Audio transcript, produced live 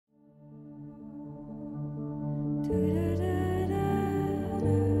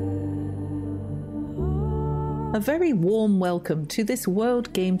A very warm welcome to this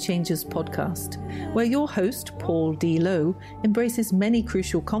World Game Changers podcast, where your host, Paul D. Lowe, embraces many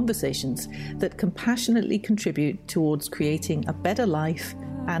crucial conversations that compassionately contribute towards creating a better life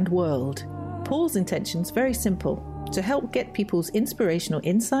and world. Paul's intention's very simple: to help get people's inspirational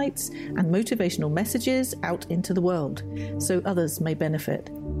insights and motivational messages out into the world, so others may benefit.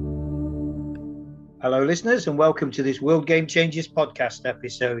 Hello, listeners, and welcome to this World Game Changers podcast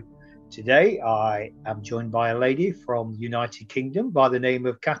episode. Today, I am joined by a lady from the United Kingdom by the name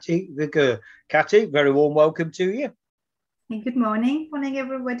of Cathy Vigeur. Cathy, very warm welcome to you. Good morning. Morning,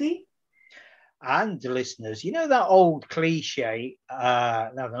 everybody. And the listeners, you know that old cliche,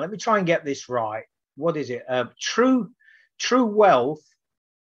 now let me try and get this right. What is it? True wealth.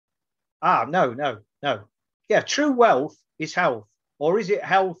 No. Yeah, true wealth is health. Or is it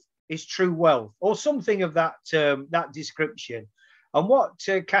health is true wealth? Or something of that description. And what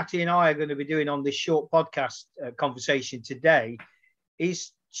Cathy and I are going to be doing on this short podcast conversation today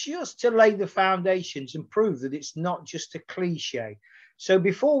is just to lay the foundations and prove that it's not just a cliche. So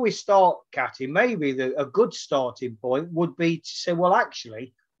before we start, Cathy, maybe a good starting point would be to say, well,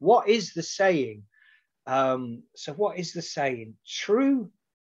 actually, what is the saying? So what is the saying? True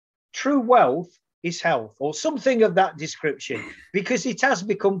wealth is health, or something of that description, because it has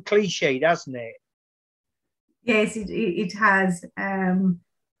become cliched, hasn't it? Yes, it has.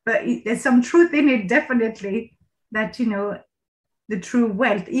 But there's some truth in it, definitely, that, the true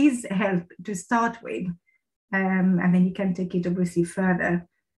wealth is health to start with. And then you can take it obviously further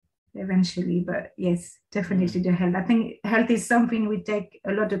eventually. But yes, definitely the health. I think health is something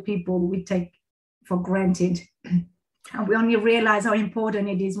a lot of people take for granted. And we only realize how important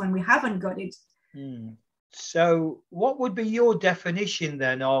it is when we haven't got it. So what would be your definition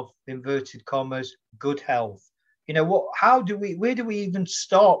then of, inverted commas, good health? Where do we even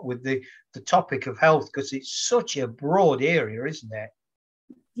start with the topic of health? Because it's such a broad area, isn't it?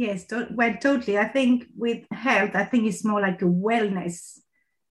 Yes, well, totally. I think with health, it's more like a wellness.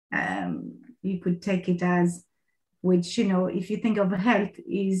 You could take it as, which, if you think of health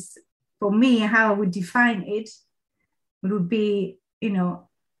is, for me, how I would define it would be,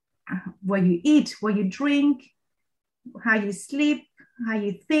 what you eat, what you drink, how you sleep, how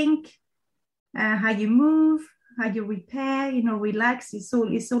you think, how you move, how you repair, relax. It's all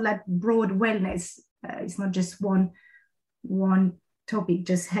that broad wellness. It's not just one topic,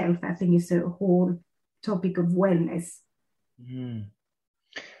 just health. I think it's a whole topic of wellness.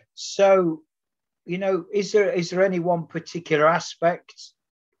 So, is there any one particular aspect,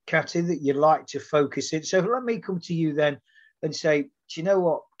 Cathy, that you'd like to focus in? So let me come to you then and say, do you know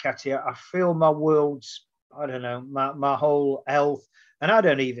what, Cathy? I feel my world's, I don't know, my whole health, and I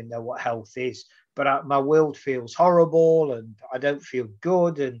don't even know what health is, but my world feels horrible and I don't feel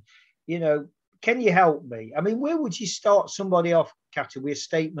good. And, can you help me? I mean, where would you start somebody off, Cathy, with a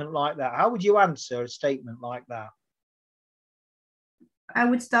statement like that? How would you answer a statement like that? I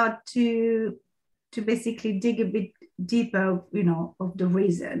would start to basically dig a bit deeper, of the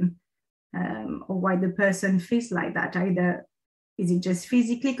reason or why the person feels like that. Either is it just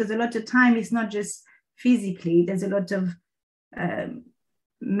physically? Because a lot of time it's not just physically. There's a lot of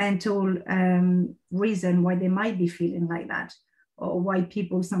mental reason why they might be feeling like that, or why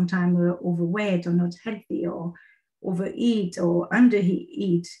people sometimes are overweight or not healthy or overeat or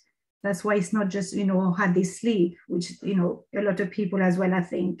undereat. That's why it's not just, how they sleep, which, a lot of people as well, I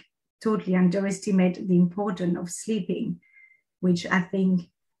think, totally underestimate the importance of sleeping, which I think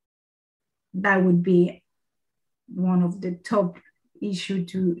that would be one of the top issue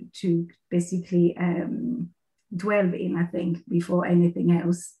to basically dwell in, I think, before anything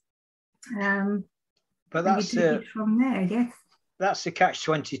else. But that's it from there, I guess. That's the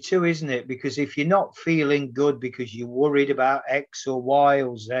catch-22, isn't it? Because if you're not feeling good because you're worried about X or Y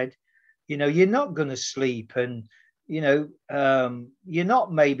or Z, you're not going to sleep, and you're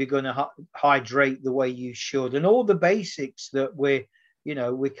not maybe going to hydrate the way you should, and all the basics that we're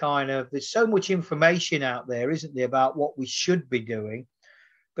there's so much information out there, isn't there, about what we should be doing.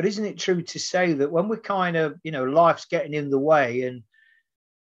 But isn't it true to say that when we're life's getting in the way, and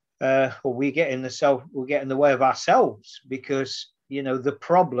we get in the way of ourselves, because the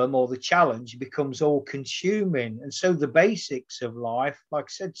problem or the challenge becomes all consuming. And so the basics of life, like I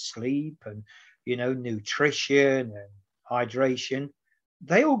said, sleep and nutrition and hydration,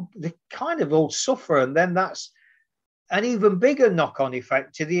 they kind of all suffer, and then that's an even bigger knock-on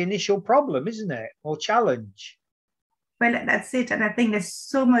effect to the initial problem, isn't it, or challenge? Well, that's it. And I think there's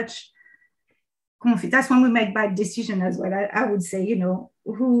so much conflict. That's when we make bad decisions as well. I would say, I know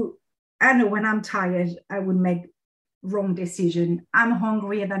when I'm tired, I would make wrong decision. I'm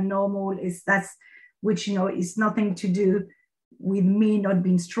hungrier than normal. That's which, is nothing to do with me not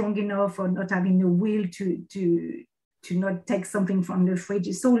being strong enough or not having the will to not take something from the fridge.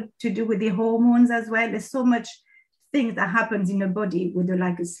 It's all to do with the hormones as well. There's so much things that happens in the body with the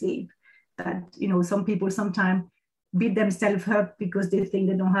lack of sleep that, some people sometimes beat themselves up because they think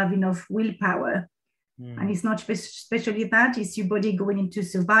they don't have enough willpower. And it's not especially that, it's your body going into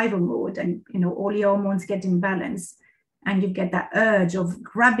survival mode and, all your hormones get imbalanced and you get that urge of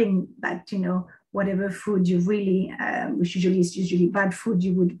grabbing that, whatever food you really, which is usually bad food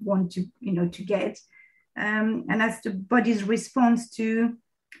you would want to, to get. And that's the body's response to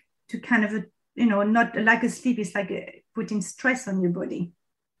kind of, not like a sleep, it's like putting stress on your body.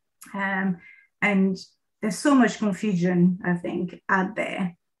 And there's so much confusion, I think, out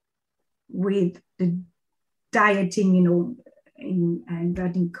there with the dieting,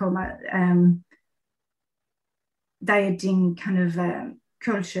 dieting kind of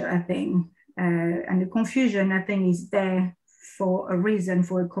culture, I think. And the confusion, I think, is there for a reason,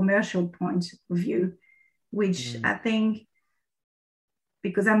 for a commercial point of view, which I think,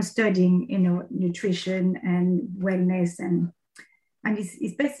 because I'm studying, nutrition and wellness, and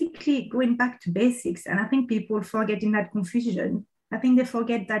it's basically going back to basics. And I think people forget in that confusion. I think they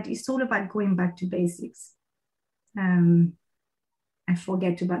forget that it's all about going back to basics. I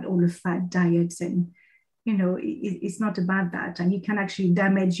forget about all the fad diets and, it's not about that. And you can actually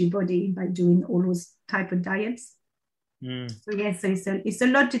damage your body by doing all those type of diets. So yes, so it's a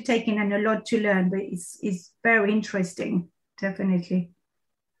lot to take in and a lot to learn, but it's very interesting, definitely.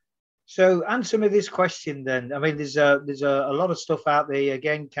 So answer me this question then. I mean, there's a lot of stuff out there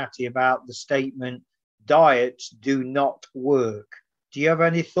again, Katy, about the statement diets do not work. Do you have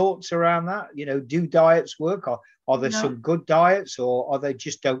any thoughts around that? Do diets work? Or are there some good diets, or are they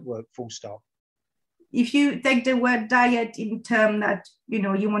just don't work, full stop? If you take the word diet in terms that,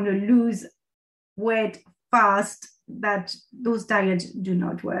 you want to lose weight fast, that those diets do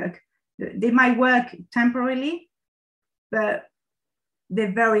not work. They might work temporarily, but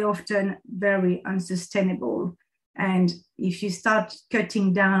they're very often very unsustainable. And if you start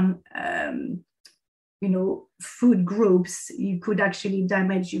cutting down, food groups, you could actually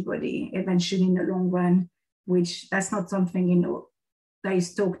damage your body eventually in the long run, which that's not something, that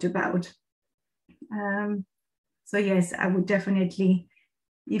is talked about. So yes, I would definitely,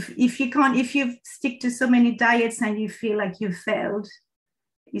 if you stick to so many diets and you feel like you failed,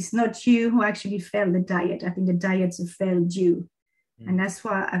 it's not you who actually failed the diet. I think the diets have failed you. And that's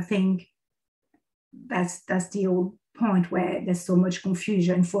why I think that's the whole point where there's so much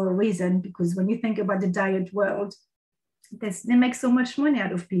confusion for a reason, because when you think about the diet world, they make so much money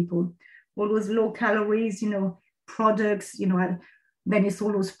out of people. All those low calories, products, then it's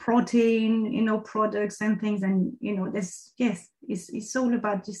all those protein, products and things. And, it's all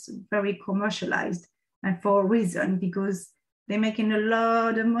about this very commercialized, and for a reason, because they're making a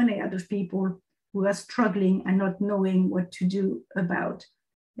lot of money out of people who are struggling and not knowing what to do about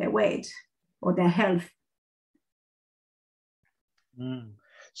their weight or their health.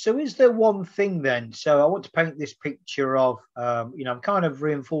 So is there one thing then? So I want to paint this picture of, I'm kind of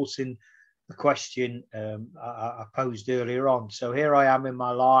reinforcing the question I posed earlier on. So here I am in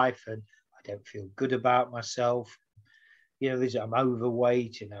my life and I don't feel good about myself. I'm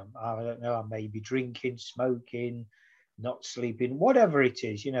overweight and I don't know, I may be drinking, smoking, not sleeping, whatever it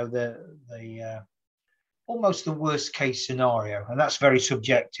is, the almost the worst case scenario. And that's very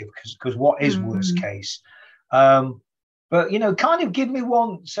subjective because what is worst case? But, kind of give me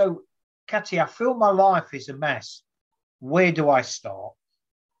one. So, Katy, I feel my life is a mess. Where do I start?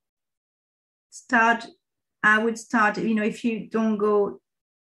 I would start, if you don't go,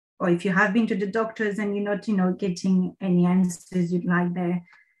 or if you have been to the doctors and you're not, getting any answers you'd like there,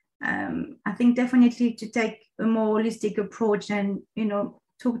 I think definitely to take a more holistic approach and,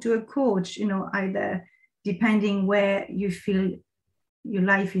 talk to a coach, either depending where you feel your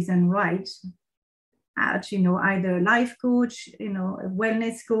life isn't right at, either a life coach, a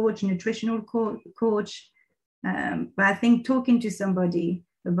wellness coach, nutritional coach. But I think talking to somebody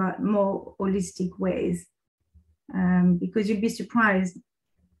about more holistic ways, because you'd be surprised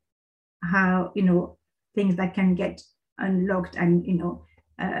how, things that can get unlocked and,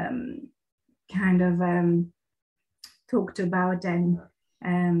 kind of talked about and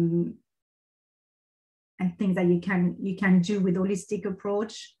things that you can do with holistic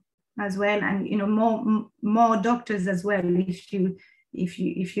approach as well. And, more doctors as well, if you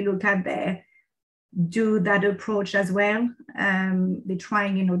look at there, do that approach as well. They're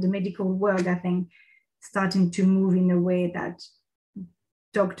trying, the medical world, I think, starting to move in a way that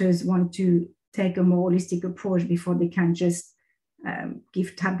doctors want to take a more holistic approach before they can just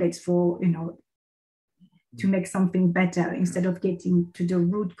give tablets for, to make something better instead of getting to the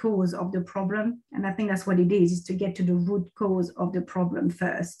root cause of the problem. And I think that's what it is to get to the root cause of the problem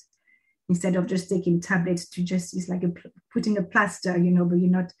first, instead of just taking tablets to just, it's like putting a plaster, you know, but you're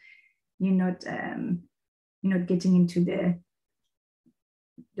not getting into the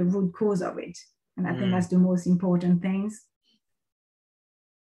root cause of it. And I think that's the most important things.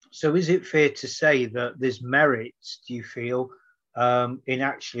 So is it fair to say that there's merits, do you feel, in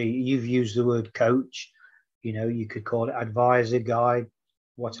actually, you've used the word coach, you know, you could call it advisor, guide,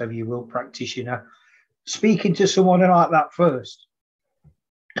 whatever you will, practitioner, speaking to someone like that first?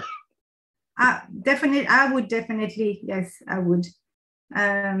 I would definitely, yes, I would.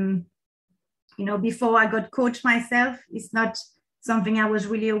 You know, before I got coached myself, it's not something I was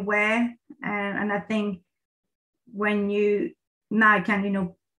really aware. And I think now I can, you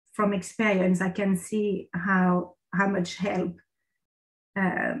know, from experience, I can see how much help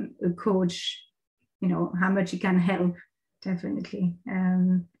a coach, you know, how much it can help, definitely.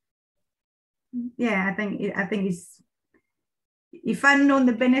 Yeah, I think it's, if I'd known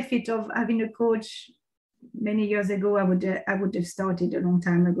the benefit of having a coach many years ago, I would have started a long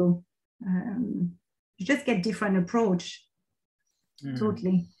time ago. You just get different approach,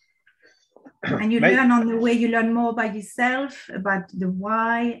 totally. And you learn on the way, you learn more about yourself, about the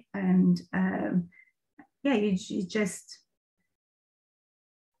why, and you just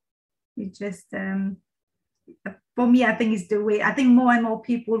for me, I think it's the way. I think more and more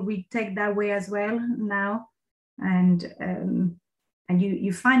people will take that way as well now, and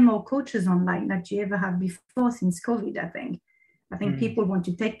you find more coaches online that you ever have before since COVID. I think people want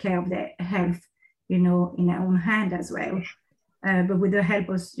to take care of their health, you know, in their own hand as well, but with the help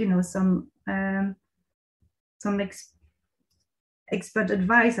of, you know, some expert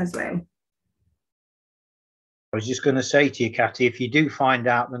advice as well. I was just going to say to you, Katy, if you do find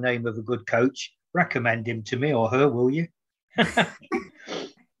out the name of a good coach, recommend him to me or her, will you? He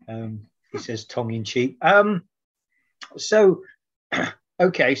says tongue in cheek. So,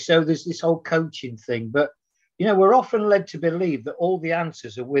 okay, so there's this whole coaching thing, but, you know, we're often led to believe that all the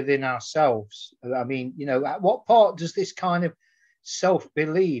answers are within ourselves. I mean, you know, at what part does this kind of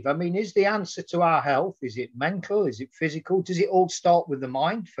self-belief, I mean, is the answer to our health, is it mental, is it physical? Does it all start with the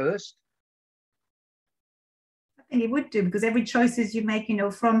mind first? I think it would do, because every choices you make, you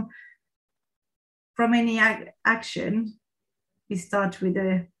know, from any action, you start with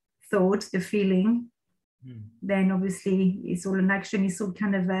the thought, the feeling, then obviously it's all an action, it's all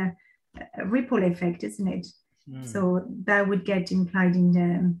kind of a ripple effect, isn't it? So that would get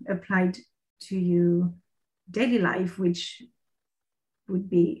applied to your daily life, which would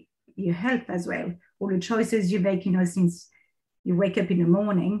be your health as well. All the choices you make, you know, since you wake up in the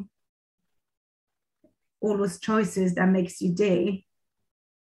morning, all those choices that makes your day,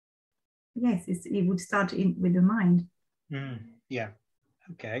 yes, it would start with the mind. Yeah,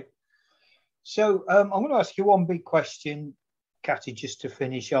 okay. So I'm going to ask you one big question, Katy, just to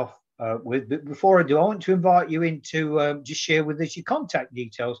finish off with. But before I do, I want to invite you in to just share with us your contact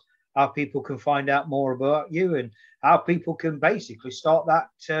details, how people can find out more about you and how people can basically start that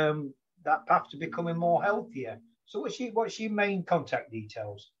path to becoming more healthier. So what's your main contact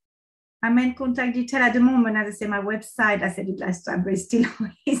details? My main contact detail at the moment, as I say, my website, I said it last time, but it's still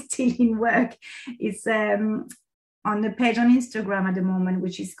in work. It's on the page on Instagram at the moment,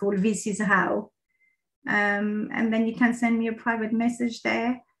 which is called This Is How. And then you can send me a private message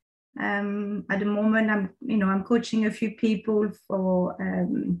there. At the moment, I'm coaching a few people for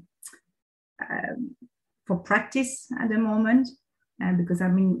practice at the moment, because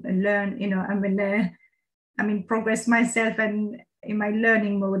I'm in progress myself and in my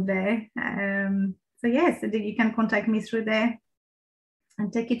learning mode there. So yes, you can contact me through there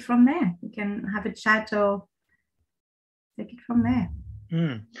and take it from there. You can have a chat or take it from there.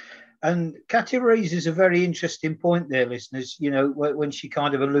 And Katy raises a very interesting point there, listeners, you know, when she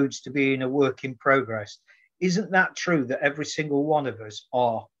kind of alludes to being a work in progress. Isn't that true that every single one of us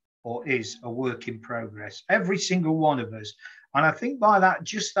are or is a work in progress? Every single one of us. And I think by that,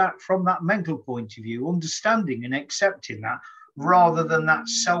 just that from that mental point of view, understanding and accepting that, rather than that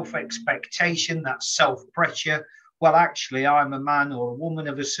self-expectation, that self-pressure, well, actually, I'm a man or a woman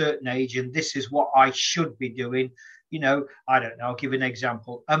of a certain age, and this is what I should be doing. You know, I don't know, I'll give an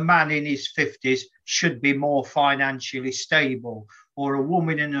example. A man in his 50s should be more financially stable, or a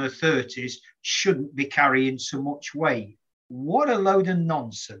woman in her 30s shouldn't be carrying so much weight. What a load of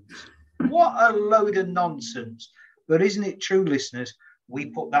nonsense. What a load of nonsense. But isn't it true, listeners? We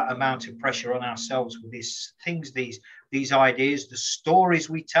put that amount of pressure on ourselves with these things, these ideas, the stories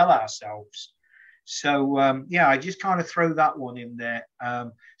we tell ourselves. So, I just kind of throw that one in there.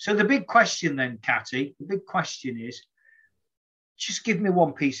 So the big question then, Catty, the big question is, just give me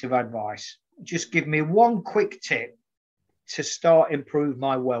one piece of advice. Just give me one quick tip to start improve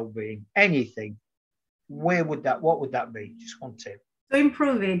my well-being. Anything. What would that be? Just one tip. To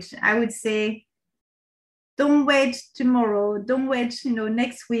improve it, I would say, don't wait tomorrow. Don't wait,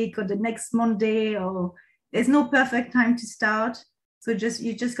 next week or the next Monday, or there's no perfect time to start. So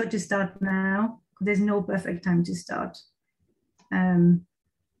you just got to start now. There's no perfect time to start.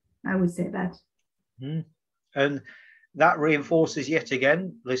 I would say that. And that reinforces yet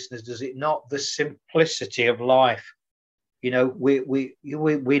again, listeners, does it not, the simplicity of life? We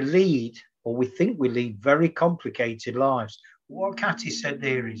lead, or we think we lead, very complicated lives. What Catty said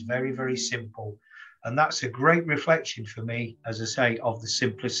there is very, very simple. And that's a great reflection for me, as I say, of the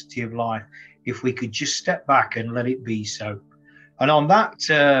simplicity of life. If we could just step back and let it be so. And on that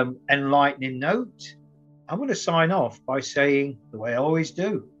enlightening note, I'm going to sign off by saying the way I always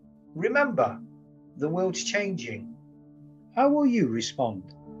do. Remember, the world's changing. How will you respond?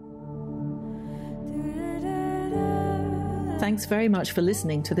 Thanks very much for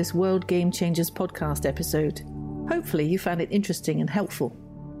listening to this World Game Changers podcast episode. Hopefully you found it interesting and helpful.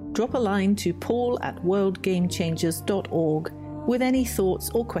 Drop a line to paul@worldgamechangers.org with any thoughts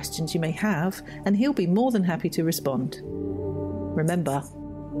or questions you may have, and he'll be more than happy to respond. Remember,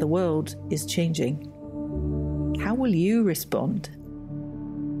 the world is changing. How will you respond?